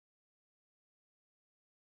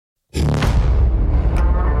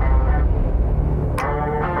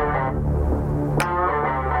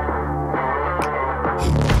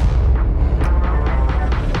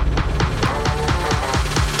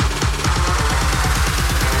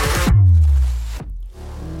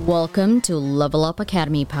Welcome to Level Up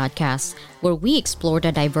Academy podcast, where we explore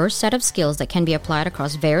the diverse set of skills that can be applied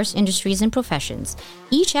across various industries and professions.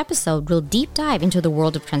 Each episode will deep dive into the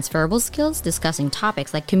world of transferable skills, discussing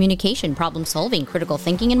topics like communication, problem solving, critical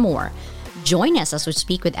thinking, and more. Join us as we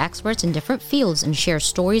speak with experts in different fields and share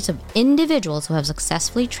stories of individuals who have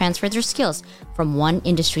successfully transferred their skills from one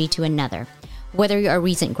industry to another. Whether you're a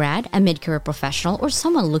recent grad, a mid-career professional, or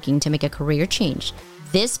someone looking to make a career change,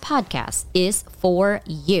 this podcast is for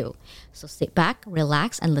you. So sit back,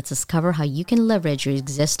 relax, and let's discover how you can leverage your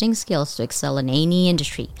existing skills to excel in any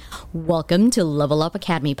industry. Welcome to Level Up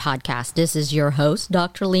Academy podcast. This is your host,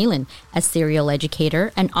 Dr. Leland, a serial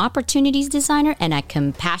educator, an opportunities designer, and a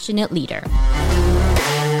compassionate leader.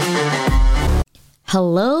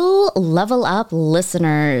 Hello, Level Up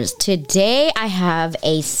listeners. Today I have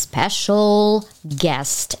a special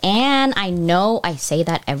guest, and I know I say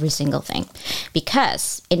that every single thing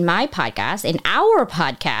because in our podcast,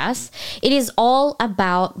 it is all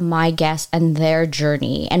about my guests and their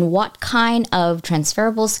journey and what kind of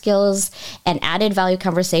transferable skills and added value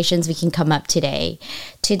conversations we can come up today.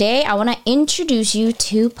 Today, I want to introduce you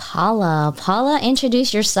to Paula. Paula,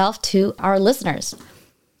 introduce yourself to our listeners.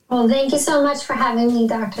 Well, thank you so much for having me,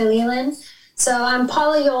 Dr. Leland. So I'm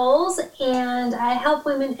Paula Yolles, and I help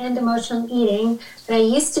women end emotional eating. But I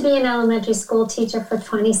used to be an elementary school teacher for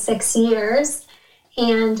 26 years.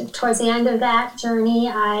 And towards the end of that journey,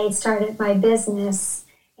 I started my business.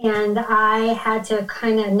 And I had to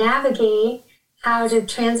kind of navigate how to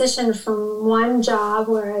transition from one job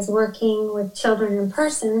where I was working with children in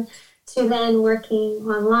person to then working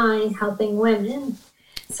online, helping women.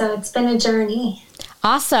 So it's been a journey.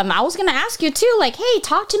 Awesome. I was going to ask you too, hey,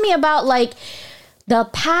 talk to me about the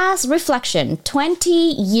past reflection, 20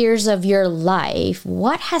 years of your life.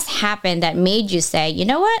 What has happened that made you say, you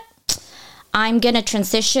know what? I'm going to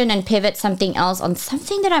transition and pivot something else on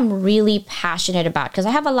something that I'm really passionate about. Because I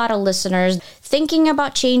have a lot of listeners thinking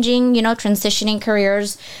about changing, transitioning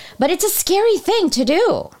careers. But it's a scary thing to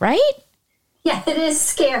do, right? Yeah, it is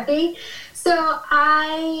scary. So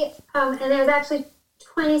and it was actually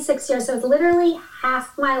 26 years, so it's literally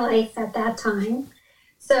half my life at that time.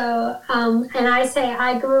 So, and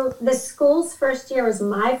the school's first year was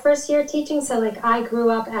my first year teaching, so I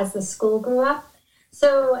grew up as the school grew up.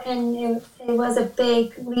 So, and it was a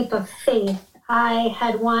big leap of faith. I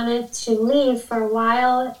had wanted to leave for a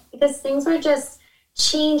while because things were just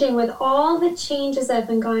changing with all the changes that have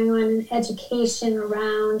been going on in education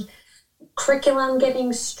around curriculum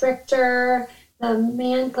getting stricter,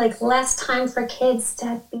 less time for kids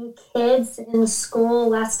to be kids in school,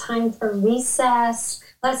 less time for recess,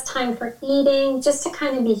 less time for eating, just to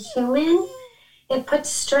kind of be human. It puts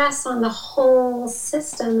stress on the whole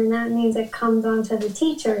system, and that means it comes onto the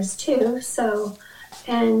teachers too. So,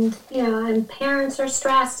 and parents are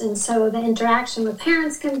stressed, and so the interaction with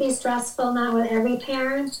parents can be stressful, not with every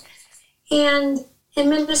parent. And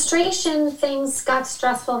administration, things got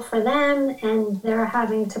stressful for them, and they're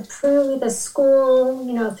having to prove the school,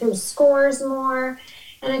 through scores more.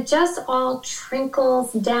 And it just all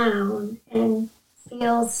trickles down and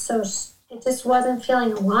it just wasn't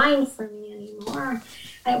feeling aligned for me anymore.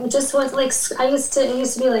 It just was it used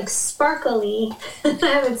to be sparkly,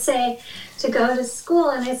 I would say, to go to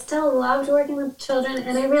school. And I still loved working with children,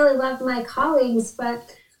 and I really loved my colleagues,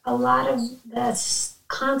 but a lot of the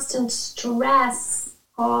constant stress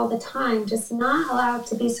all the time, just not allowed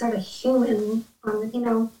to be sort of human.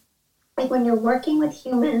 When you're working with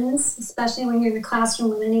humans, especially when you're in a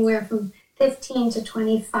classroom with anywhere from 15 to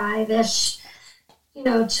 25-ish,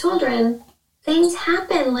 children, things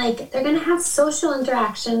happen. They're going to have social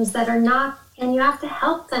interactions that are not, and you have to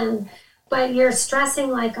help them. But you're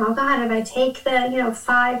stressing oh God, if I take the,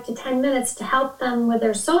 5 to 10 minutes to help them with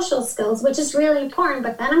their social skills, which is really important,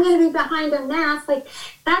 but then I'm going to be behind on math.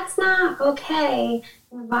 That's not okay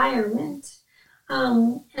environment.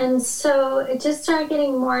 And so it just started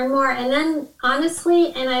getting more and more. And then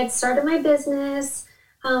honestly, and I'd started my business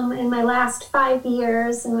in my last 5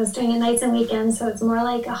 years and was doing it nights and weekends. So it's more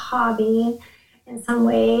like a hobby in some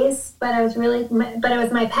ways, but it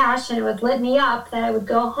was my passion. It would lit me up that I would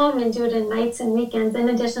go home and do it in nights and weekends in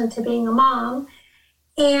addition to being a mom.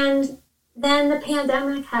 And then the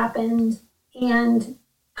pandemic happened, and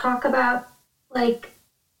talk about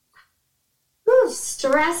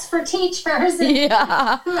stress for teachers.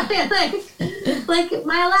 Yeah.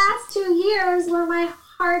 My last 2 years were my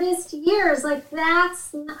hardest years. I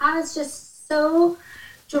was just so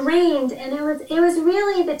drained, and it was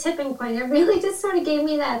really the tipping point. It really just sort of gave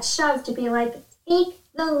me that shove to be take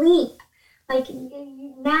the leap,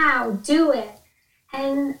 now do it.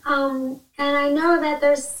 And I know that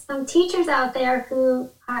there's some teachers out there who,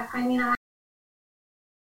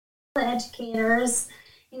 educators,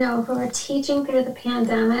 who are teaching through the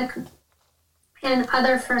pandemic and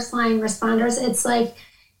other first line responders. It's like,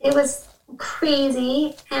 it was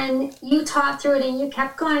crazy, and you taught through it and you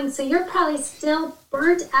kept going. So you're probably still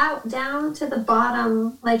burnt out down to the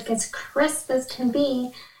bottom, like as crisp as can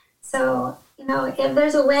be. So, if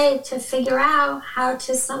there's a way to figure out how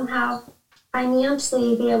to somehow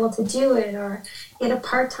financially be able to do it, or get a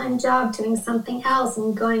part-time job doing something else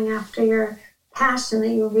and going after your passion that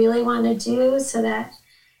you really want to do, so that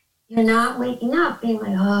you're not waking up being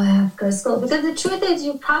like, oh, I have to go to school. Because the truth is,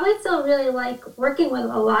 you probably still really like working with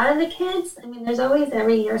a lot of the kids. I mean, there's always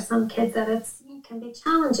every year some kids that it can be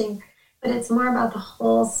challenging, but it's more about the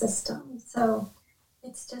whole system. So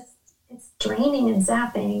it's draining and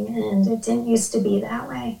zapping, and it didn't used to be that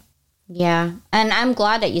way. Yeah. And I'm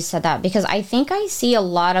glad that you said that, because I think I see a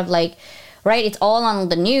lot of right, it's all on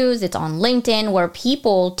the news, it's on LinkedIn, where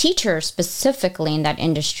people, teachers specifically in that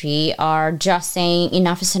industry, are just saying,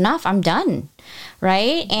 enough is enough, I'm done,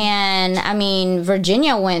 right? And I mean,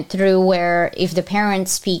 Virginia went through where if the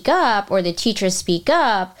parents speak up or the teachers speak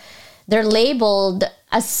up, they're labeled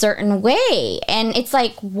a certain way. And it's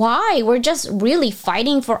like, why? We're just really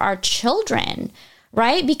fighting for our children,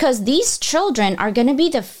 right? Because these children are going to be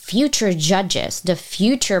the future judges, the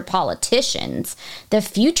future politicians, the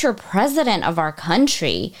future president of our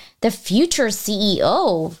country, the future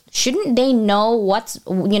CEO. Shouldn't they know what's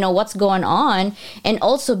going on, and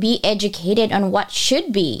also be educated on what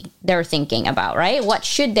should be they're thinking about, right? What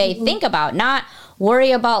should they think about? Not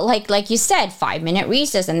worry about, like you said, 5-minute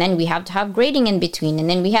recess, and then we have to have grading in between, and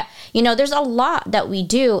then we have, there's a lot that we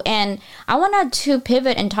do. And I wanted to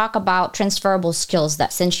pivot and talk about transferable skills,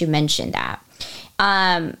 that since you mentioned that.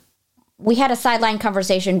 We had a sideline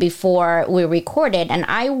conversation before we recorded, and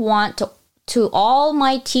I want to all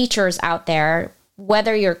my teachers out there,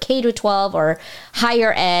 whether you're K-12 or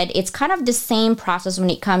higher ed, it's kind of the same process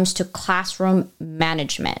when it comes to classroom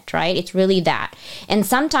management, right? It's really that. And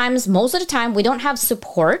sometimes, most of the time, we don't have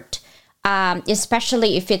support,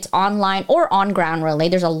 especially if it's online or on ground, really.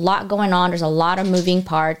 There's a lot going on. There's a lot of moving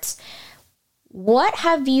parts. What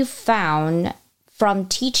have you found from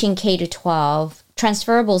teaching K-12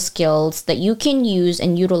 transferable skills that you can use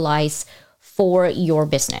and utilize for your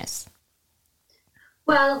business?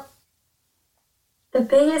 Well, the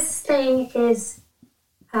biggest thing is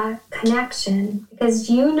connection, because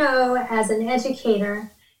as an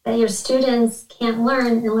educator, that your students can't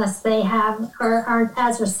learn unless they have or aren't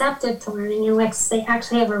as receptive to learning, unless they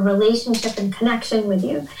actually have a relationship and connection with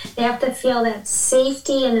you. They have to feel that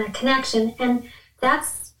safety and that connection, and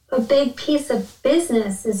that's a big piece of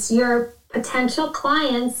business. Is your potential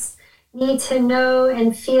clients need to know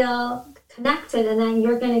and feel connected, and that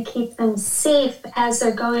you're going to keep them safe as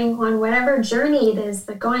they're going on whatever journey it is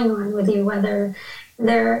they're going on with you, whether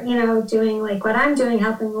they're, doing like what I'm doing,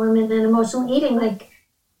 helping women in emotional eating. Like,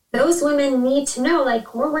 those women need to know,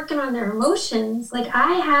 like, we're working on their emotions. Like,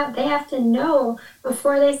 they have to know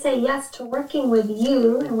before they say yes to working with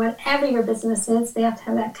you, and whatever your business is, they have to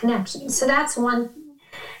have that connection. So that's one.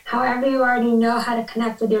 However, you already know how to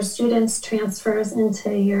connect with your students transfers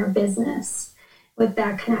into your business with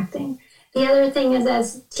that connecting. The other thing is,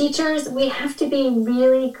 as teachers, we have to be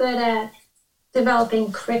really good at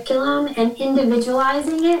developing curriculum and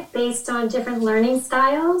individualizing it based on different learning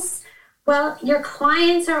styles. Well, your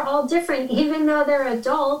clients are all different, even though they're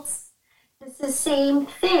adults. It's the same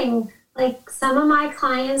thing. Like, some of my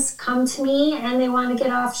clients come to me and they want to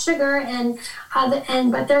get off sugar,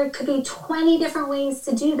 but there could be 20 different ways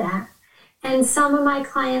to do that. And some of my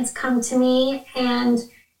clients come to me and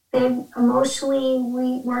they emotionally,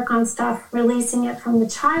 we work on stuff, releasing it from the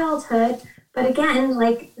childhood. But again,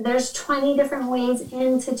 like, there's 20 different ways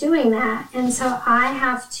into doing that. And so I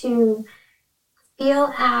have to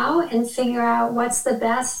feel out and figure out what's the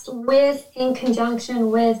best in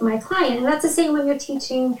conjunction with my client. And that's the same when you're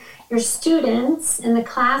teaching your students in the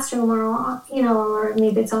classroom, or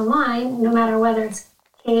maybe it's online. No matter whether it's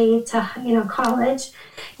K to, college,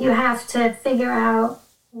 you have to figure out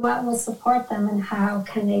what will support them and how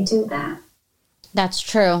can they do that. That's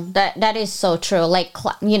true. That is so true. Like,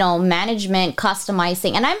 management,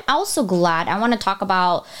 customizing. And I'm also glad, I want to talk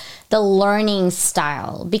about the learning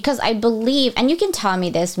style, because I believe, and you can tell me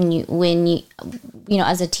this when you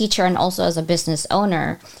as a teacher and also as a business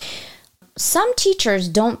owner, some teachers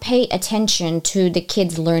don't pay attention to the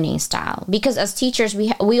kids' learning style, because as teachers,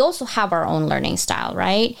 we also have our own learning style,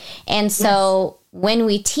 right? And so when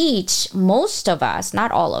we teach, most of us,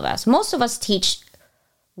 not all of us, most of us teach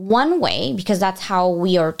one way because that's how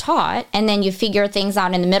we are taught. And then you figure things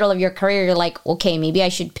out in the middle of your career. You're like, okay, maybe I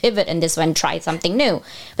should pivot in this one, try something new.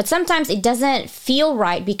 But sometimes it doesn't feel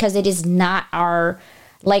right because it is not our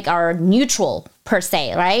neutral per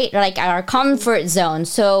se, right? Like our comfort zone.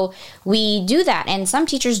 So we do that. And some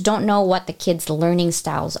teachers don't know what the kids' learning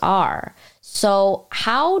styles are. So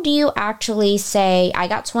how do you actually say, I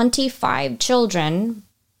got 25 children.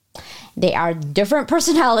 They are different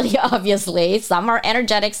personality, obviously. Some are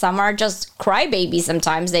energetic, some are just crybabies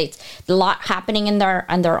sometimes. There's a lot happening in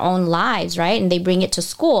their own lives, right? And they bring it to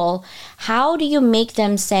school. How do you make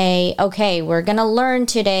them say, okay, we're going to learn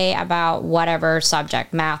today about whatever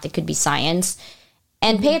subject, math, it could be science,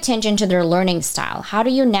 and pay attention to their learning style? How do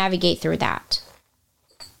you navigate through that?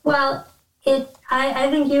 Well, I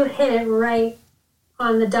think you hit it right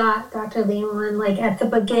on the dot, Dr. Leland. Like at the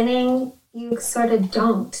beginning, you sort of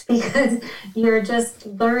don't, because you're just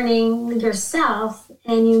learning yourself,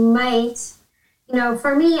 and you might,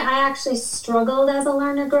 for me, I actually struggled as a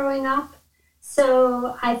learner growing up.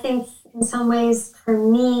 So I think in some ways for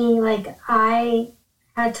me, like I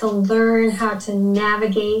had to learn how to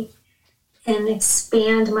navigate and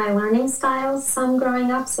expand my learning styles some growing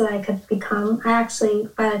up so that I could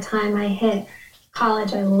by the time I hit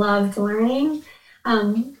college, I loved learning.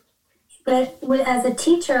 But as a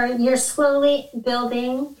teacher, you're slowly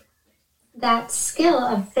building that skill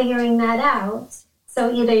of figuring that out.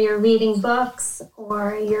 So either you're reading books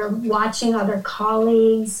or you're watching other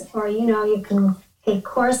colleagues, or, you can take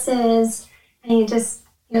courses, and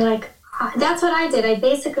you're like, that's what I did.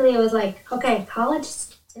 It was like, okay, college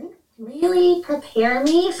didn't really prepare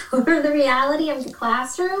me for the reality of the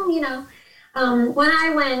classroom, When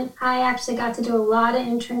I went, I actually got to do a lot of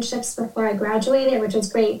internships before I graduated, which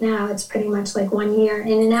was great. Now it's pretty much like 1 year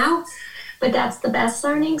in and out, but that's the best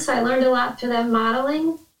learning. So I learned a lot through that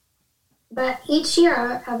modeling. But each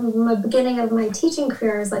year, at the beginning of my teaching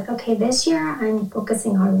career, I was like, okay, this year I'm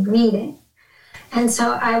focusing on reading. And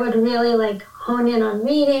so I would really hone in on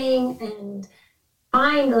reading and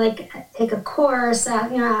take a course,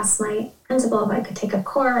 ask my principal if I could take a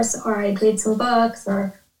course, or I'd read some books,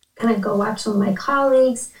 or kind of go watch some of my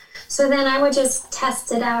colleagues. So then I would just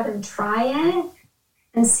test it out and try it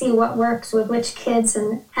and see what works with which kids.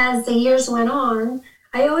 And as the years went on,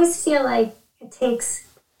 I always feel like it takes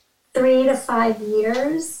 3 to 5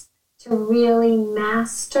 years to really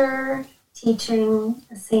master teaching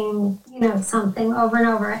the same, something over and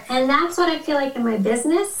over. And that's what I feel like in my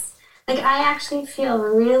business. I actually feel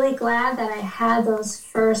really glad that I had those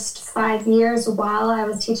first 5 years while I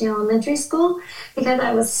was teaching elementary school, because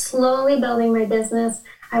I was slowly building my business.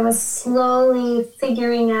 I was slowly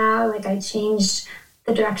figuring out, I changed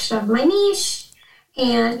the direction of my niche,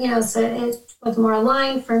 and, so it was more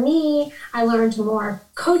aligned for me. I learned more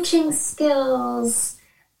coaching skills,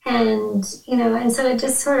 and so it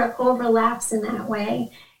just sort of overlaps in that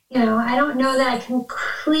way. I don't know that I can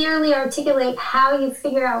clearly articulate how you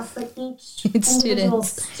figure out for each individual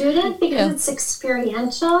student, because it's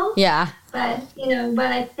experiential. Yeah. But,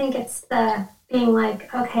 but I think it's the being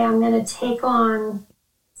like, okay, I'm going to take on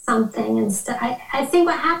something. And I think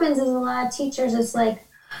what happens is a lot of teachers is like,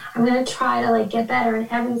 I'm going to try to get better in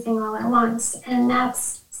everything all at once. And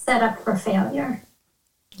that's set up for failure.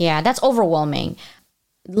 Yeah, that's overwhelming.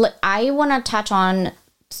 I want to touch on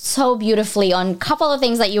so beautifully on a couple of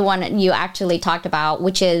things that you actually talked about,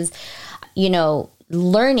 which is,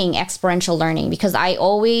 learning, experiential learning, because I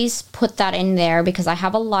always put that in there because I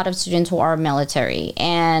have a lot of students who are military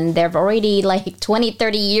and they've already 20,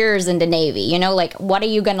 30 years in the Navy, what are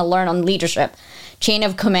you going to learn on leadership? Chain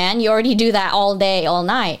of command, you already do that all day, all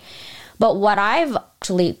night. But what I've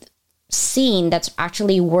actually seen that's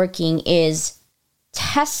actually working is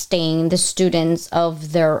testing the students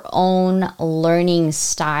of their own learning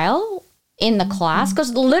style in the class,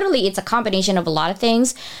 because literally it's a combination of a lot of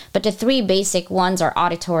things, but the 3 basic ones are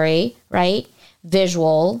auditory, right,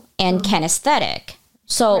 visual, and kinesthetic.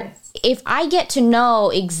 So if I get to know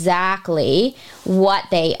exactly what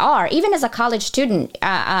they are, even as a college student,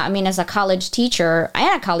 as a college teacher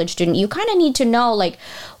and a college student, you kind of need to know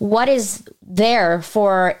what is there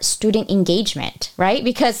for student engagement, right?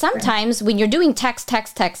 Because sometimes when you're doing text,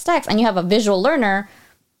 and you have a visual learner,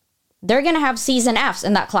 they're going to have C's and F's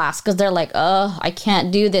in that class because they're like, oh, I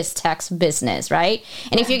can't do this text business, right?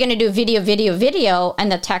 And if you're going to do video,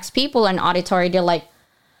 and the text people and auditory, they're like,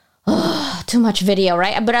 oh, too much video,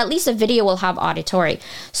 right? But at least a video will have auditory.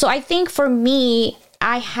 So I think for me,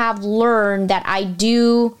 I have learned that I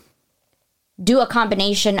do a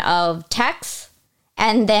combination of text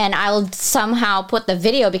and then I'll somehow put the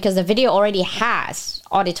video, because the video already has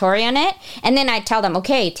auditory on it, and then I tell them,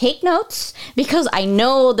 okay, take notes, because I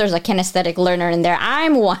know there's a kinesthetic learner in there.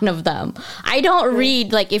 I'm one of them. I don't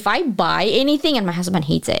read, like, if I buy anything, and my husband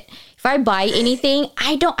hates it, if I buy anything,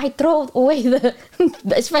 I throw away the,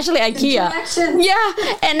 especially IKEA. Yeah.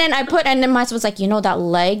 And then and then my husband's like, that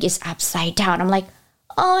leg is upside down. I'm like,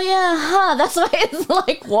 oh yeah, that's why it's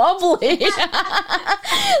like wobbly.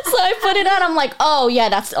 So I put it on. I'm like, oh yeah,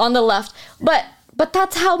 that's on the left. But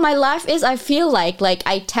that's how my life is. I feel like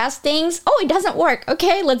I test things. Oh, it doesn't work.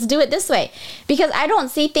 Okay, let's do it this way. Because I don't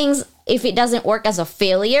see things, if it doesn't work, as a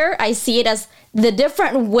failure. I see it as the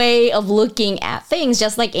different way of looking at things,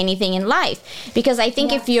 just like anything in life. Because I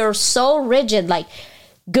think if you're so rigid, like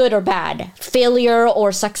good or bad, failure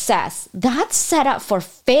or success, that's set up for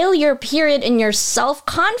failure, period, in your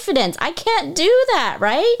self-confidence. I can't do that,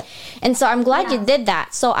 right? And so I'm glad you did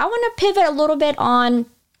that. So I want to pivot a little bit on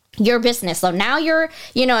your business. So now you're,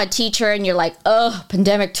 a teacher, and you're like, oh,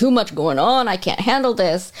 pandemic, too much going on. I can't handle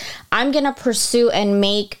this. I'm going to pursue and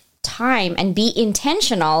make time and be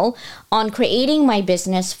intentional on creating my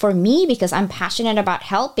business for me, because I'm passionate about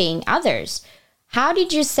helping others. How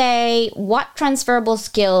did you say, what transferable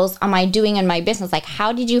skills am I doing in my business? Like,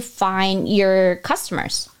 how did you find your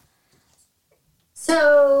customers?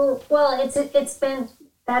 So, well, that's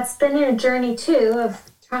been a journey too, of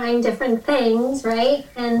trying different things, right?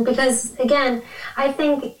 And because, again, I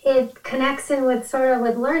think it connects in with sort of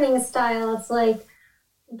with learning style. It's like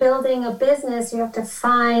building a business, you have to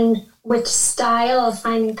find which style of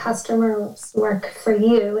finding customers work for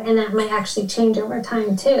you, and that might actually change over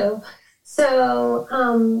time too. So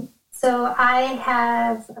I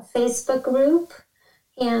have a Facebook group,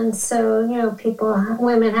 and so,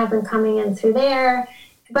 women have been coming in through there,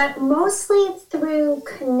 but mostly through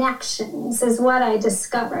connections is what I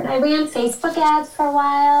discovered. I ran Facebook ads for a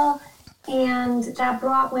while, and that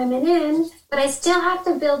brought women in, but I still have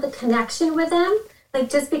to build a connection with them. Like,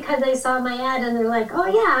 just because they saw my ad and they're like, oh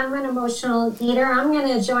yeah, I'm an emotional eater, I'm going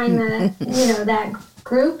to join that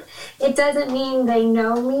group, it doesn't mean they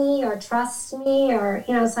know me or trust me, or,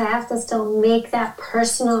 so I have to still make that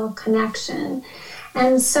personal connection.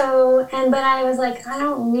 And but I was like, I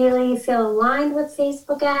don't really feel aligned with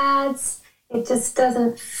Facebook ads. It just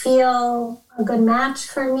doesn't feel a good match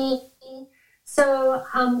for me. So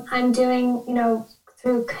I'm doing,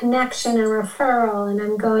 through connection and referral, and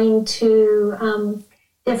I'm going to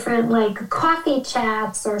different like coffee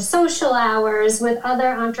chats or social hours with other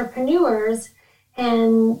entrepreneurs,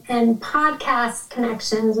 and podcast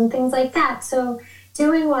connections and things like that. So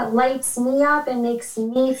doing what lights me up and makes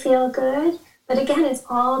me feel good. But again, it's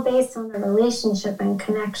all based on the relationship and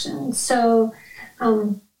connection. So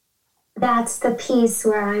that's the piece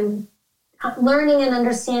where I'm learning and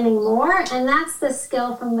understanding more. And that's the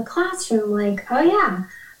skill from the classroom. Like, oh yeah,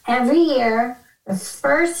 every year, the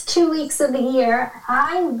first 2 weeks of the year,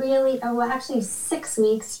 actually 6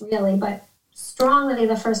 weeks really, but strongly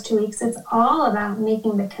the first 2 weeks, it's all about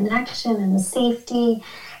making the connection and the safety.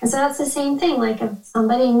 And so that's the same thing. Like, if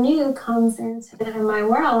somebody new comes into my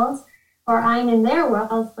world, or I'm in their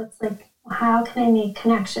world, it's like, how can I make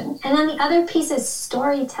connection? And then the other piece is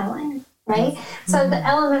storytelling, right? Mm-hmm. So the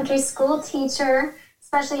elementary school teacher,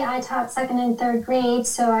 especially I taught 2nd and 3rd grade,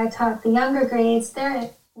 so I taught the younger grades.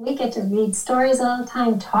 We get to read stories all the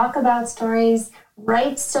time, talk about stories,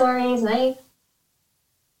 write stories, right?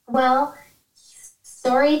 Well,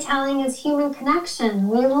 storytelling is human connection.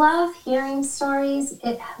 We love hearing stories.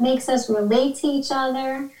 It makes us relate to each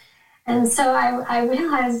other. And so I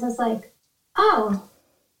realized, was like, oh,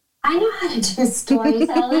 I know how to do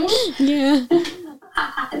storytelling. Yeah.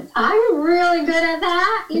 I'm really good at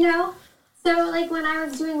that, So, like, when I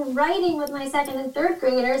was doing writing with my 2nd and 3rd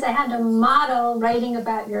graders, I had to model writing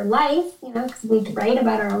about your life, because we'd write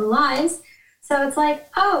about our own lives. So it's like,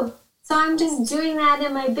 oh, so I'm just doing that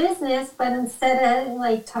in my business, but instead of,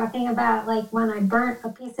 like, talking about, like, when I burnt a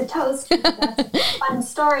piece of toast, because that's a fun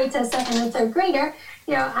story to a 2nd and 3rd grader,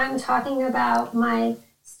 I'm talking about my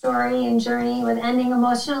story and journey with ending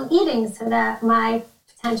emotional eating, so that my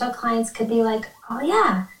potential clients could be like, oh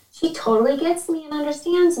yeah, she totally gets me and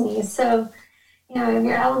understands me. So, if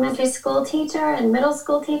you're elementary school teacher and middle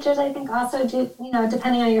school teachers, I think also do,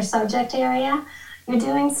 depending on your subject area, you're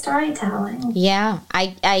doing storytelling. Yeah,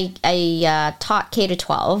 I taught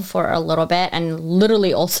K-12 for a little bit, and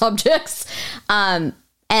literally all subjects. And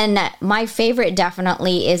And my favorite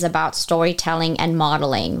definitely is about storytelling and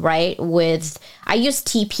modeling, right? I use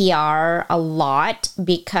TPR a lot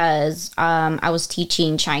because I was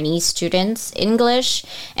teaching Chinese students English.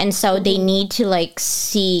 And so they need to like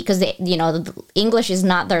see, because English is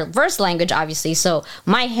not their first language, obviously. So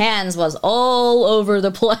my hands was all over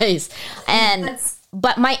the place.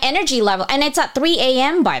 But my energy level, and it's at 3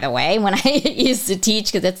 a.m., by the way, when I used to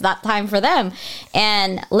teach, because it's that time for them.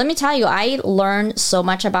 And let me tell you, I learned so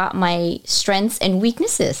much about my strengths and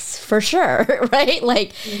weaknesses, for sure, right?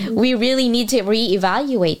 Like, we really need to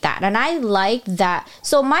reevaluate that. And I like that.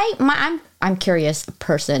 So I'm curious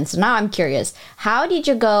person. So now I'm curious. How did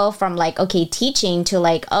you go from like, okay, teaching to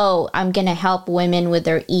like, oh, I'm going to help women with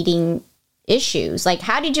their eating issues? Like,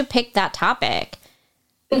 how did you pick that topic?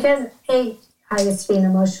 Because I used to be an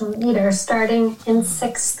emotional eater. Starting in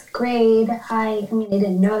 6th grade, I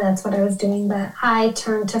didn't know that's what I was doing, but I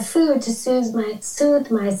turned to food to soothe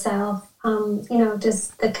myself.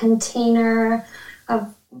 Just the container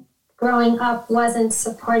of growing up wasn't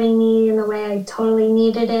supporting me in the way I totally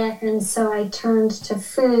needed it. And so I turned to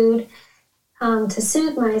food to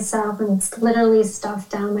soothe myself and literally stuffed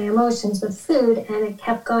down my emotions with food. And it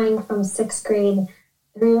kept going from 6th grade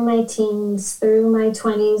through my teens, through my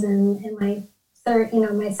 20s, and in my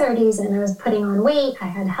 30s, and I was putting on weight. I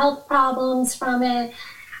had health problems from it.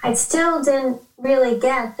 I still didn't really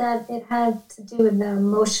get that it had to do with the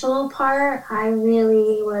emotional part. I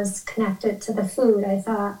really was connected to the food. I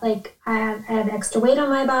thought like I had extra weight on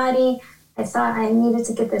my body. I thought I needed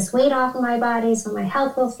to get this weight off of my body so my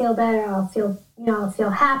health will feel better. I'll feel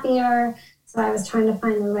happier. So I was trying to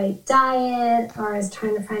find the right diet, or I was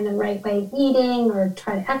trying to find the right way of eating, or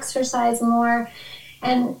try to exercise more.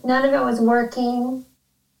 And none of it was working.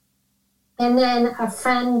 And then a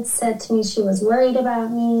friend said to me she was worried about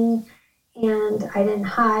me, and I didn't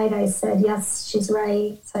hide. I said, yes, she's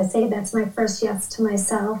right. So I say that's my first yes to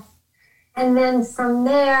myself. And then from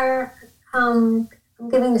there, I'm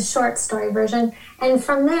giving the short story version. And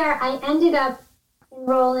from there, I ended up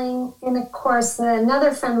enrolling in a course that another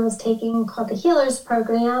friend was taking called the Healers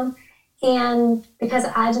Program. And because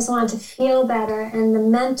I just wanted to feel better, and the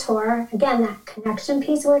mentor, again, that connection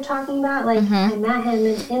piece we're talking about, like I met him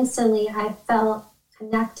and instantly I felt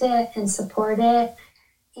connected and supported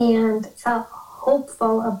and felt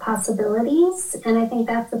hopeful of possibilities. And I think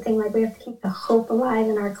that's the thing, like we have to keep the hope alive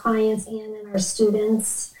in our clients and in our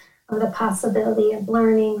students of the possibility of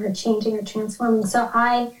learning or changing or transforming. So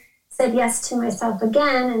I said yes to myself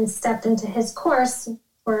again and stepped into his course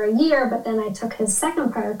for a year, but then I took his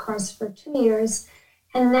second private course for 2 years.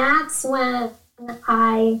 And that's when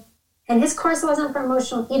and his course wasn't for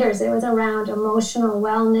emotional eaters. It was around emotional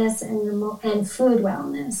wellness and food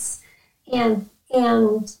wellness.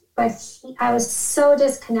 I was so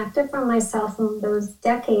disconnected from myself from those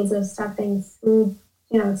decades of stuffing food,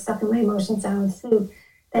 stuffing my emotions down with food,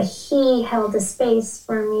 that he held a space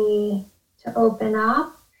for me to open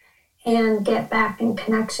up and get back in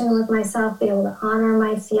connection with myself, be able to honor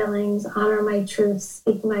my feelings, honor my truth,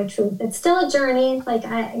 speak my truth. It's still a journey. Like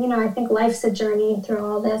I think life's a journey through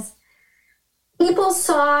all this. People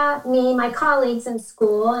saw me, my colleagues in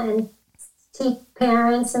school, and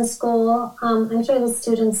parents in school. I'm sure the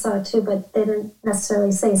students saw too, but they didn't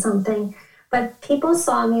necessarily say something. But people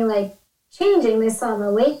saw me like changing. They saw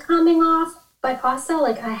the weight coming off, but also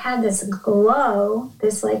like I had this glow,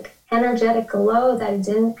 this like energetic glow that I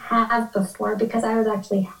didn't have before, because I was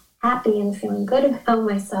actually happy and feeling good about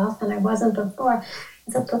myself, and I wasn't before.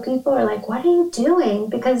 And so people are like, what are you doing?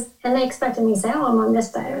 And they expected me to say, oh, I'm on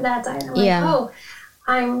this diet or that diet. And I'm like, oh,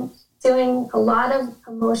 I'm doing a lot of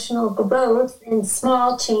emotional growth and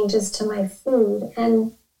small changes to my food.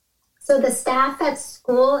 And so the staff at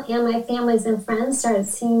school and my families and friends started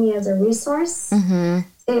seeing me as a resource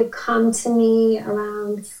to come to me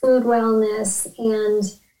around food wellness,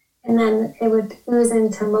 and then it would ooze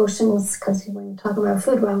into emotions, because when you talk about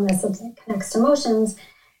food wellness, it connects to emotions.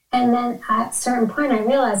 And then at a certain point, I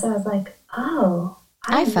realized, I was like, oh,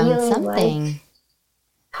 I found really something. Like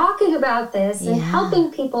talking about this and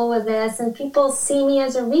helping people with this, and people see me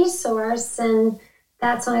as a resource. And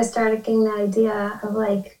that's when I started getting the idea of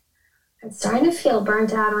like, I'm starting to feel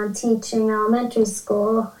burnt out on teaching elementary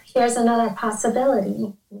school. Here's another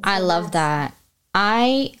possibility. I love that.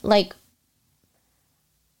 I'm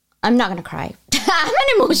not going to cry. I'm an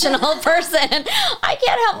emotional person. I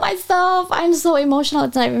can't help myself. I'm so emotional.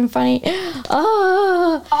 It's not even funny.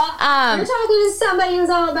 Oh, you're talking to somebody who's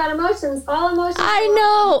all about emotions. All emotions. I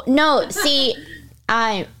know. No, see,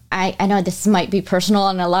 I know this might be personal,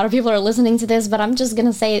 and a lot of people are listening to this, but I'm just going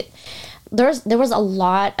to say there was a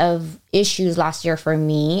lot of issues last year for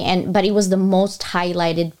me, but it was the most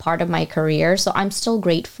highlighted part of my career. So I'm still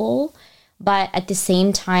grateful. But at the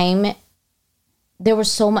same time, there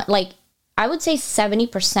was so much, like, I would say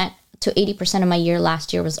 70% to 80% of my year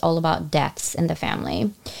last year was all about deaths in the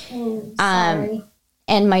family. Sorry.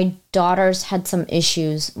 And my daughters had some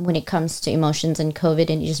issues when it comes to emotions and COVID,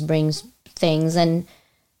 and it just brings things. And,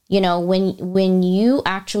 you know, when you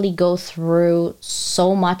actually go through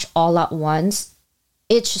so much all at once,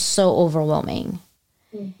 it's just so overwhelming.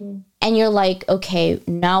 Mm-hmm. And you're like, okay,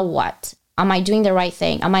 now what? Am I doing the right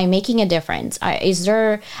thing? Am I making a difference? I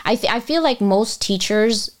feel like most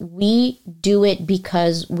teachers, we do it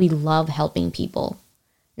because we love helping people.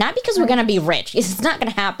 Not because we're going to be rich. It's not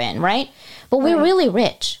going to happen, right? But we're really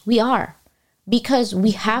rich. We are. Because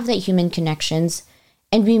we have that human connections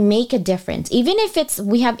and we make a difference. Even if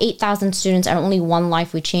we have 8,000 students and only one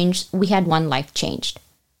life we had one life changed.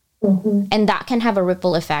 Mm-hmm. And that can have a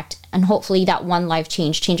ripple effect. And hopefully that one life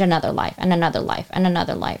change another life and another life and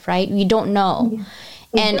another life, right? We don't know.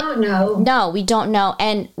 We don't know. No, we don't know.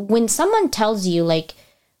 And when someone tells you, like,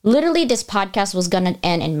 literally this podcast was going to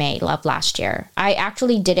end in May of last year. I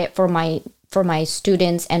actually did it for my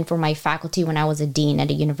students and for my faculty when I was a dean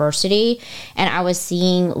at a university. And I was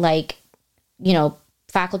seeing, like, you know,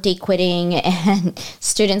 faculty quitting and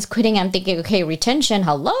students quitting. I'm thinking, okay, retention,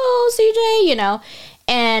 hello, CJ, you know.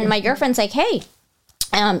 And my girlfriend's like, hey,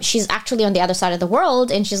 she's actually on the other side of the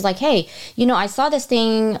world. And she's like, hey, you know, I saw this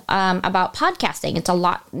thing about podcasting. It's a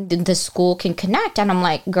lot the school can connect. And I'm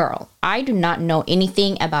like, girl, I do not know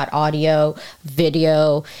anything about audio,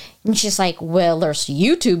 video. And she's like, well, there's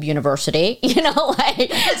YouTube University, you know,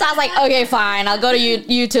 like, so I was like, okay, fine, I'll go to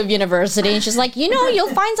YouTube University. And she's like, you know,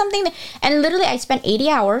 you'll find something. And literally I spent 80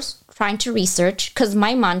 hours trying to research because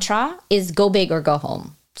my mantra is go big or go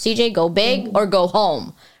home. CJ, go big or go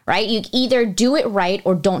home, right? You either do it right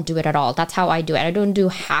or don't do it at all. That's how I do it. I don't do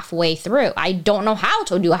halfway through. I don't know how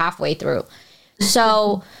to do halfway through.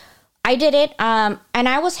 So I did it. And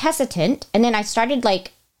I was hesitant. And then I started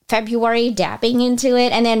like February dabbing into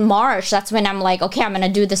it. And then March, that's when I'm like, okay, I'm going to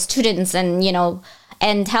do the students and, you know,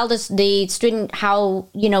 and tell the student how,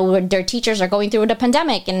 you know, their teachers are going through the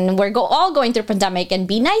pandemic and we're all going through pandemic and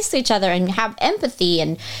be nice to each other and have empathy.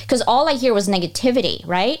 And because all I hear was negativity,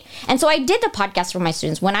 right? And so I did the podcast for my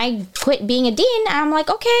students. When I quit being a dean, I'm like,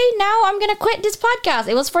 okay, now I'm going to quit this podcast.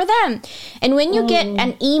 It was for them. And when you get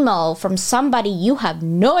an email from somebody, you have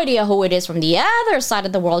no idea who it is from the other side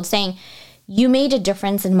of the world saying, you made a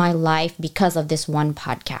difference in my life because of this one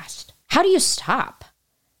podcast. How do you stop?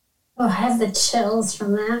 Oh, I have the chills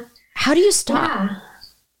from that. How do you stop? Yeah,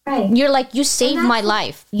 right. You're like, you saved my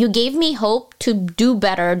life. You gave me hope to do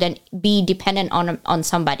better than be dependent on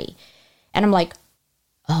somebody. And I'm like,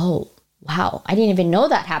 oh, wow. I didn't even know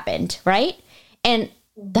that happened, right? And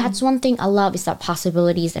that's one thing I love is that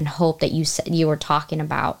possibilities and hope that you were talking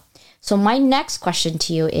about. So my next question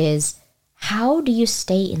to you is, how do you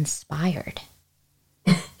stay inspired?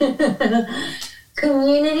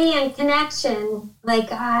 Community and connection. Like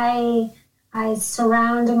I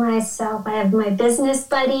surround myself. I have my business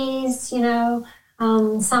buddies, you know,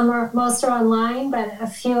 most are online, but a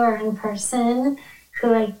few are in person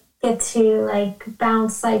who I get to like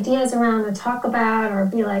bounce ideas around and talk about or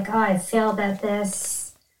be like, oh, I failed at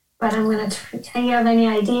this, but I'm going to, do you have any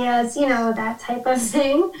ideas? You know, that type of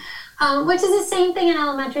thing. Which is the same thing in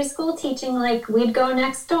elementary school teaching. Like we'd go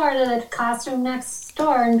next door to the classroom next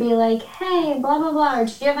door and be like, hey, blah, blah, blah. Or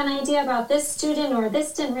do you have an idea about this student or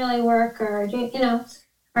this didn't really work or, you know,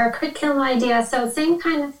 or a curriculum idea. So same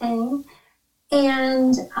kind of thing.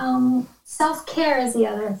 And self-care is the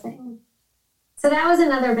other thing. So that was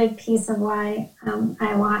another big piece of why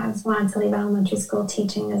I wanted to leave elementary school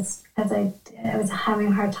teaching is because I was having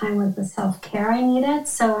a hard time with the self-care I needed.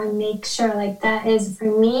 So I make sure like that is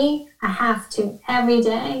for me, I have to every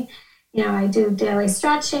day. You know, I do daily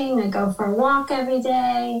stretching. I go for a walk every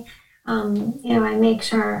day. You know, I make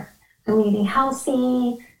sure I'm eating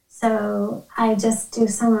healthy. So I just do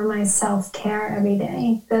some of my self-care every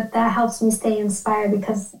day. That helps me stay inspired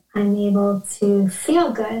because I'm able to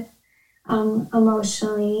feel good.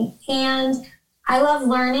 Emotionally. And I love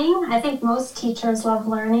learning. I think most teachers love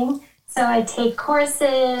learning. So I take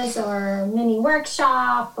courses or mini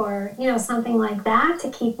workshop or, you know, something like that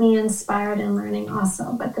to keep me inspired and learning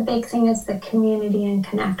also. But the big thing is the community and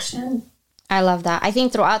connection. I love that. I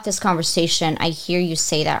think throughout this conversation, I hear you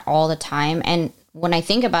say that all the time. And when I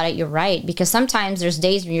think about it, you're right. Because sometimes there's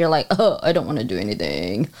days when you're like, oh, I don't want to do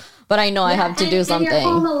anything. But I know I have to do something. You're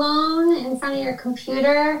home alone in front of your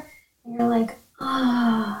computer. And you're like,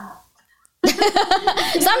 oh.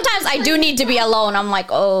 Sometimes I do need to be alone. I'm like,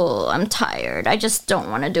 oh, I'm tired. I just don't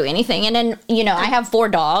want to do anything. And then, I have 4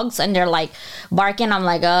 dogs and they're like barking. I'm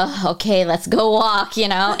like, oh, okay, let's go walk,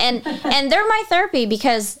 and they're my therapy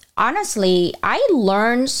because honestly, I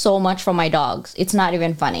learn so much from my dogs. It's not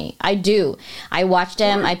even funny. I do. I watch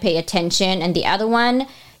them. I pay attention. And the other one,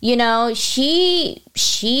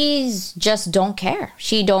 she's just don't care.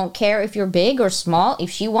 She don't care if you're big or small. If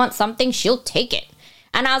she wants something, she'll take it.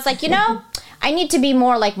 And I was like, I need to be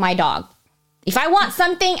more like my dog. If I want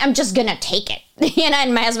something, I'm just gonna take it.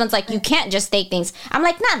 And my husband's like, you can't just take things. I'm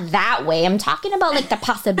like, not that way. I'm talking about like the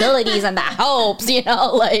possibilities and the hopes,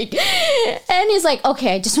 like. And he's like,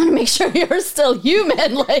 okay, I just want to make sure you're still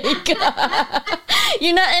human, like,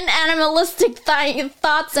 and animalistic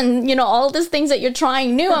thoughts and all these things that you're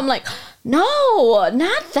trying new. I'm like, no,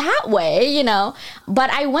 not that way, But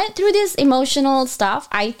I went through this emotional stuff.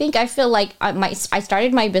 I feel like I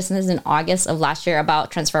started my business in August of last year about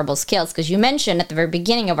transferable skills because you mentioned at the very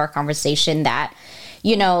beginning of our conversation that,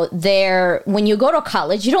 when you go to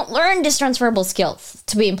college, you don't learn these transferable skills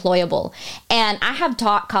to be employable. And I have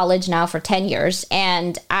taught college now for 10 years.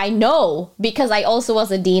 And I know because I also was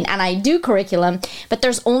a dean and I do curriculum, but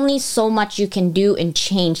there's only so much you can do and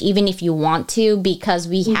change, even if you want to, because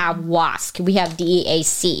we have WASC, we have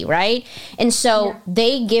DEAC, right? And so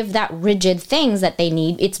they give that rigid things that they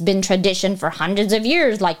need. It's been tradition for hundreds of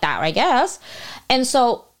years like that, I guess. And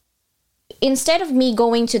so instead of me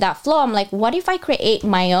going to that flow, I'm like, what if I create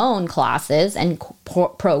my own classes and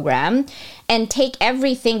program and take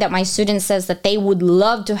everything that my student says that they would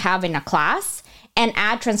love to have in a class and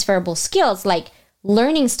add transferable skills like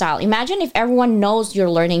learning style. Imagine if everyone knows your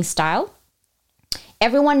learning style.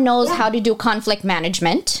 Everyone knows how to do conflict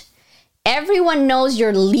management. Everyone knows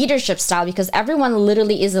your leadership style because everyone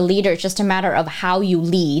literally is a leader. It's just a matter of how you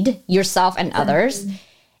lead yourself and others.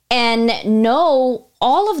 And know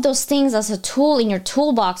all of those things as a tool in your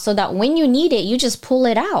toolbox so that when you need it, you just pull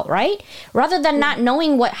it out, right? Rather than not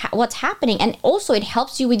knowing what's happening. And also it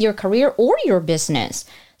helps you with your career or your business.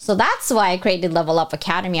 So that's why I created Level Up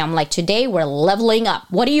Academy. I'm like, today we're leveling up.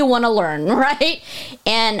 What do you want to learn, right?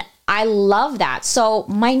 And I love that. So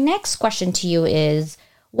my next question to you is,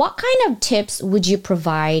 what kind of tips would you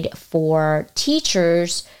provide for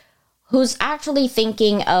teachers who's actually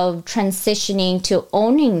thinking of transitioning to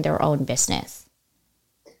owning their own business?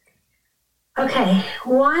 Okay,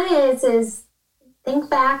 one is think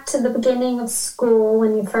back to the beginning of school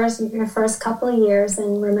when your first couple of years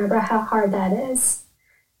and remember how hard that is.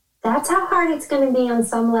 That's how hard it's going to be on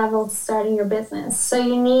some level starting your business. So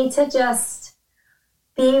you need to just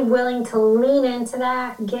be willing to lean into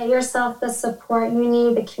that, get yourself the support you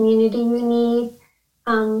need, the community you need,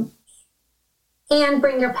 and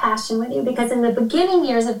bring your passion with you, because in the beginning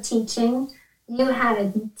years of teaching, you had a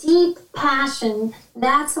deep passion.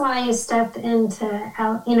 That's why you stepped into,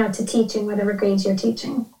 to teaching, whatever grades you're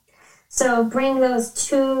teaching. So bring those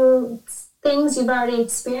 2 things you've already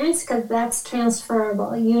experienced, because that's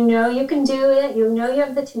transferable. You know you can do it. You know you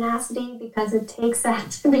have the tenacity, because it takes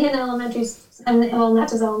that to be an elementary, well, not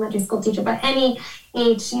just elementary school teacher, but any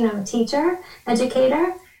age, teacher,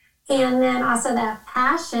 educator. And then also that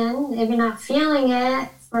passion, if you're not feeling it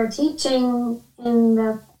for teaching in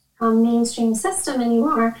the mainstream system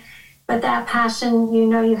anymore, but that passion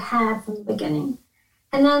you had from the beginning.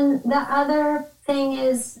 And then the other thing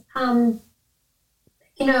is,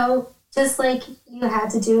 just like you had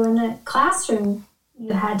to do in the classroom,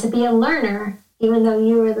 you had to be a learner. Even though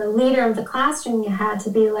you were the leader of the classroom, you had to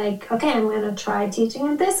be like, okay, I'm going to try teaching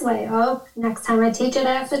it this way. Oh, next time I teach it,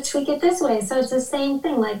 I have to tweak it this way. So it's the same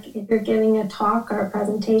thing. Like if you're giving a talk or a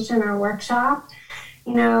presentation or a workshop,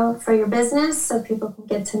 for your business, so people can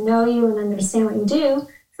get to know you and understand what you do.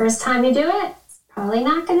 First time you do it, it's probably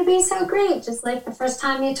not going to be so great, just like the first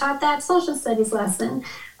time you taught that social studies lesson.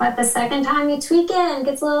 But the second time you tweak it, it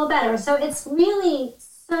gets a little better. So it's really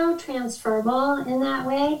so transferable in that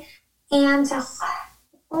way. And to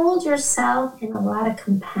hold yourself in a lot of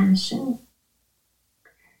compassion.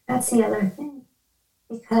 That's the other thing.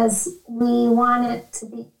 Because we want it to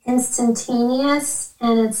be instantaneous,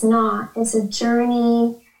 and it's not. It's a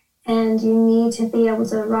journey, and you need to be able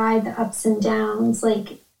to ride the ups and downs.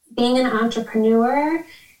 Like being an entrepreneur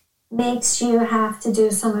makes you have to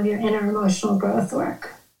do some of your inner emotional growth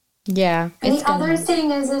work. Yeah. And the other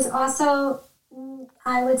thing is also,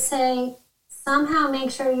 I would say, somehow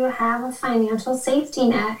make sure you have a financial safety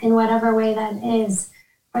net in whatever way that is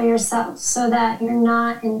for yourself, so that you're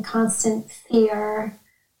not in constant fear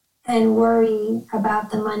and worry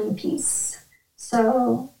about the money piece.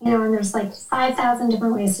 So, and there's like 5,000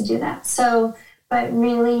 different ways to do that. So, but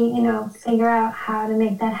really, figure out how to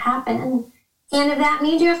make that happen And if that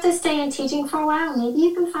means you have to stay in teaching for a while, maybe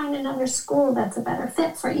you can find another school that's a better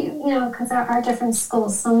fit for you, because there are different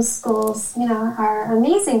schools. Some schools, are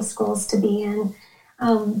amazing schools to be in.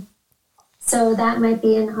 So that might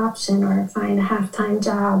be an option, or find a half-time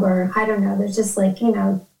job, or I don't know. There's just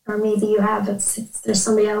or maybe you have, there's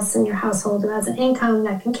somebody else in your household who has an income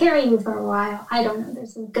that can carry you for a while. I don't know.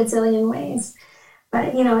 There's a gazillion ways.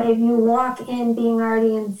 But, if you walk in being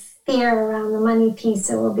already in fear around the money piece,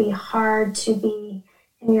 it will be hard to be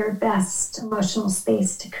in your best emotional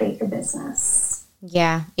space to create your business.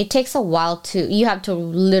 Yeah, it takes a while you have to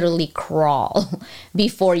literally crawl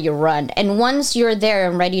before you run. And once you're there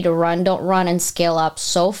and ready to run, don't run and scale up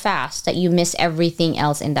so fast that you miss everything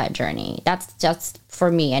else in that journey. That's just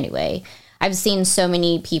for me anyway. I've seen so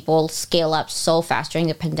many people scale up so fast during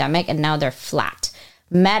the pandemic and now they're flat.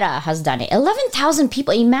 Meta has done it. 11,000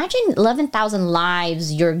 people. Imagine 11,000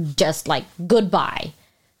 lives. You're just like, goodbye.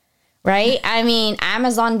 Right? I mean,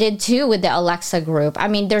 Amazon did too with the Alexa group. I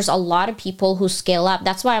mean, there's a lot of people who scale up.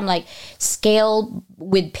 That's why I'm like, scale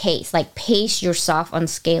with pace. Like, pace yourself on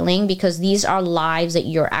scaling, because these are lives that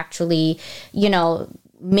you're actually,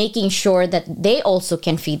 making sure that they also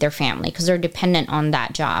can feed their family, because they're dependent on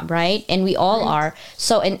that job, right? And we all are.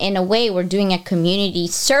 So in a way, we're doing a community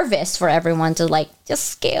service for everyone to like, just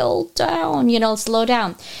scale down, slow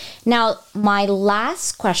down. Now, my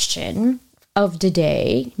last question of the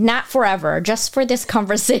day, not forever, just for this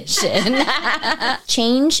conversation.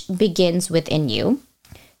 Change begins within you.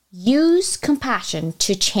 Use compassion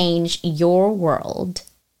to change your world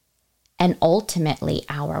and ultimately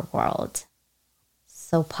our world.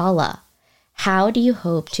 So, Paula, how do you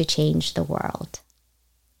hope to change the world?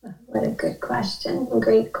 What a good question. A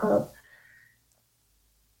great quote.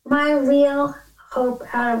 My real hope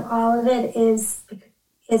out of all of it is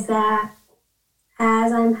that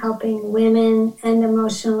as I'm helping women end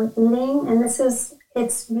emotional eating, and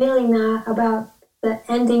it's really not about the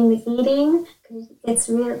ending the eating. It's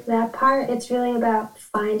really about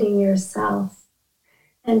finding yourself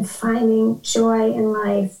and finding joy in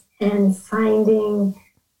life and finding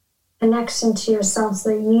connection to yourself so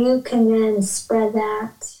that you can then spread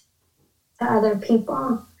that to other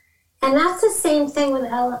people. And that's the same thing with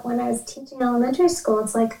when I was teaching elementary school.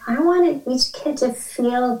 It's like I wanted each kid to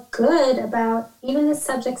feel good about even the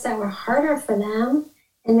subjects that were harder for them,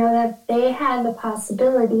 and know that they had the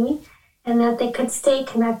possibility and that they could stay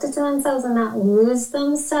connected to themselves and not lose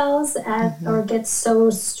themselves or get so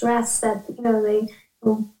stressed that they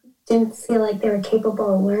didn't feel like they were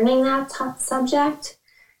capable of learning that subject.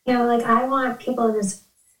 I want people to just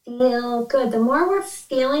feel good. The more we're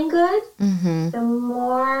feeling good, the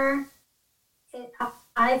more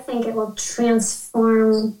I think it will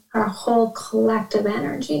transform our whole collective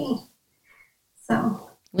energy. So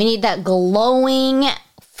we need that glowing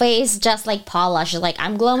face, just like Paula. She's like,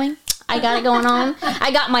 I'm glowing. I got it going on.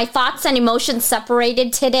 I got my thoughts and emotions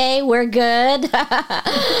separated today. We're good.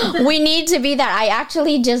 We need to be that. I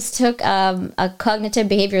actually just took a cognitive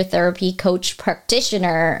behavior therapy coach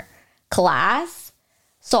practitioner class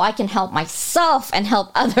so I can help myself and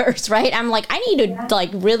help others, right? I'm like, I need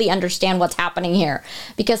to really understand what's happening here,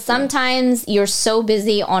 because sometimes you're so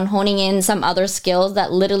busy on honing in some other skills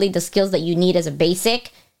that literally the skills that you need as a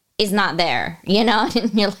basic is not there,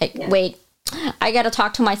 and you're like, wait, I got to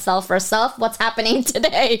talk to myself for self. What's happening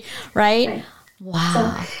today? Right?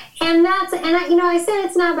 Wow. So, I said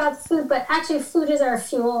it's not about food, but actually food is our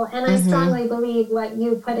fuel. And I strongly believe what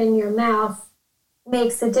you put in your mouth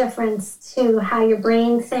makes a difference to how your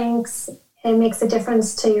brain thinks. It makes a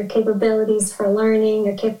difference to your capabilities for learning,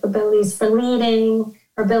 your capabilities for leading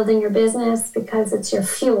or building your business, because it's your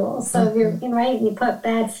fuel. So if you're you put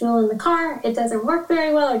bad fuel in the car, it doesn't work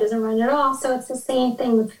very well, or doesn't run at all. So it's the same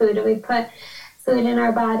thing with food. If we put food in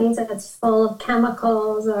our bodies that's full of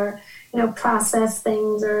chemicals or processed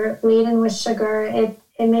things or laden with sugar, it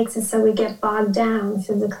makes it so we get bogged down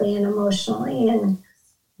physically and emotionally, and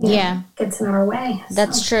gets in our way.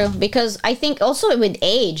 That's true, because I think also with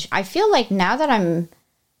age, I feel like now that I'm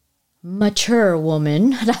mature woman,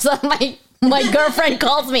 that's what my girlfriend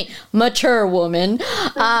calls me, mature woman.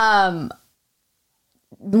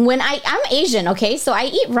 When I'm Asian, okay, so I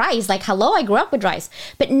eat rice. Like, hello, I grew up with rice.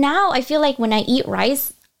 But now I feel like when I eat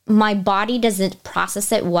rice, my body doesn't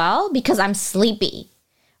process it well because I'm sleepy,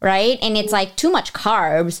 right? And it's like too much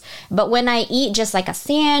carbs. But when I eat just like a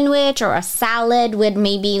sandwich or a salad with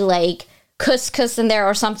maybe like couscous in there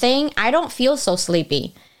or something, I don't feel so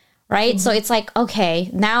sleepy. Right? So it's like, okay,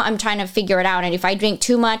 now I'm trying to figure it out. And if I drink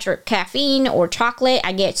too much or caffeine or chocolate,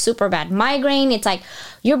 I get super bad migraine. It's like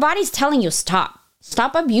your body's telling you stop.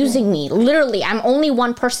 Stop abusing me. Literally, I'm only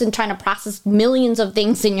one person trying to process millions of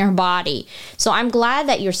things in your body. So I'm glad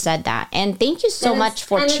that you said that. And thank you so much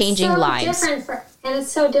for changing lives. And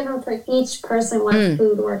it's so different for each person what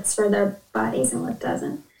food works for their bodies and what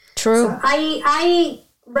doesn't. True. So I eat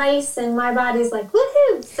rice and my body's like,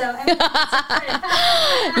 woohoo! So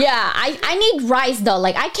yeah, I need rice though.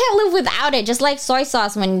 Like, I can't live without it. Just like soy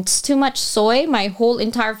sauce. When it's too much soy, my whole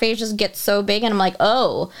entire face just gets so big and I'm like,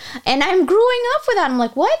 oh. And I'm growing up with that. I'm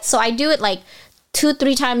like, what? So I do it like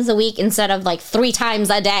 2-3 times a week instead of like 3 times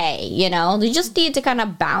a day. You know, you just need to kind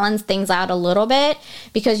of balance things out a little bit,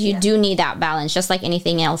 because you do need that balance, just like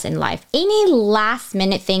anything else in life. Any last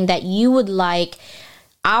minute thing that you would like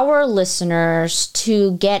our listeners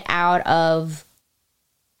to get out of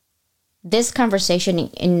this conversation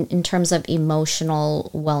in terms of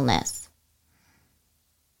emotional wellness?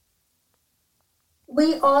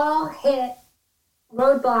 We all hit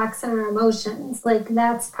roadblocks in our emotions. Like,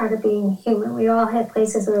 that's part of being human. We all hit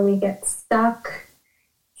places where we get stuck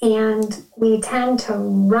and we tend to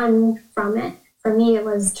run from it. For me, it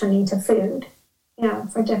was turning to food. You know,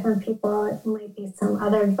 for different people, it might be some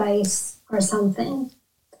other vice or something.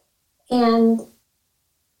 And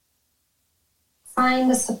find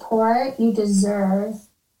the support you deserve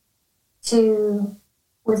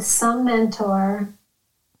with some mentor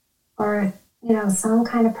or, you know, some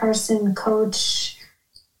kind of person, coach,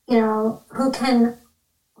 you know,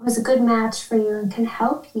 who's a good match for you and can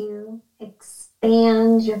help you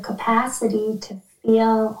expand your capacity to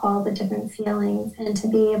feel all the different feelings and to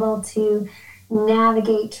be able to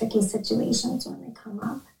navigate tricky situations when they come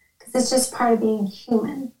up. It's just part of being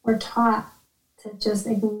human. We're taught to just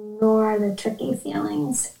ignore the tricky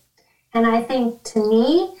feelings. And I think, to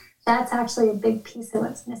me, that's actually a big piece of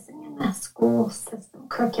what's missing in the school system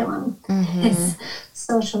curriculum is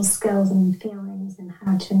social skills and feelings and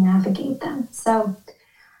how to navigate them. So,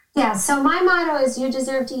 yeah, so my motto is you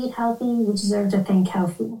deserve to eat healthy, you deserve to think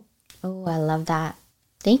healthy. Oh, I love that.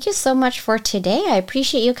 Thank you so much for today. I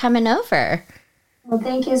appreciate you coming over. Well,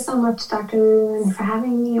 thank you so much, Dr. Lulu, for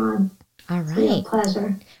having me on. All right. It's a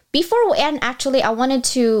pleasure. Before we end, actually, I wanted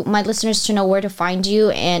my listeners to know where to find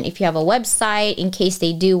you and if you have a website in case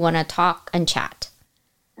they do want to talk and chat.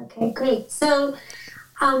 Okay, great. So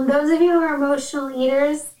those of you who are emotional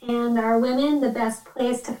eaters and are women, the best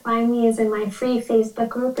place to find me is in my free Facebook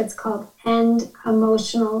group. It's called End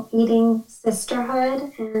Emotional Eating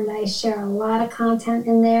Sisterhood, and I share a lot of content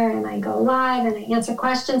in there, and I go live, and I answer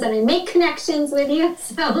questions, and I make connections with you.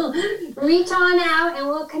 So reach on out, and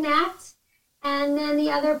we'll connect. And then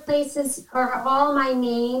the other places are all my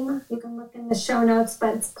name. You can look in the show notes,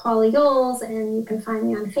 but it's Paula Yolles, and you can find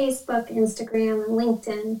me on Facebook, Instagram, and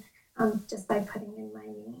LinkedIn just by putting in my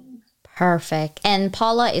name. Perfect. And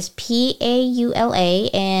Paula is Paula,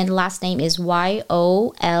 and last name is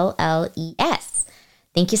Yolles.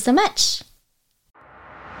 Thank you so much.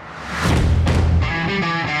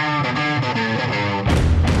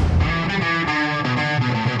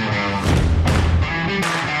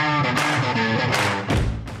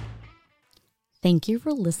 Thank you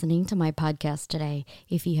for listening to my podcast today.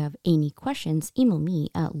 If you have any questions, email me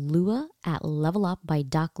at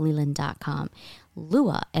lua@levelupbydocleland.com.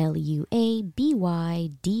 Lua,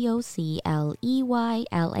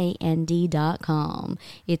 LuaBydocLeyland.com.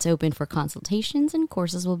 It's open for consultations and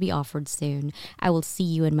courses will be offered soon. I will see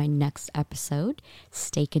you in my next episode.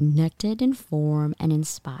 Stay connected, informed, and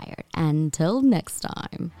inspired. Until next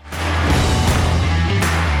time.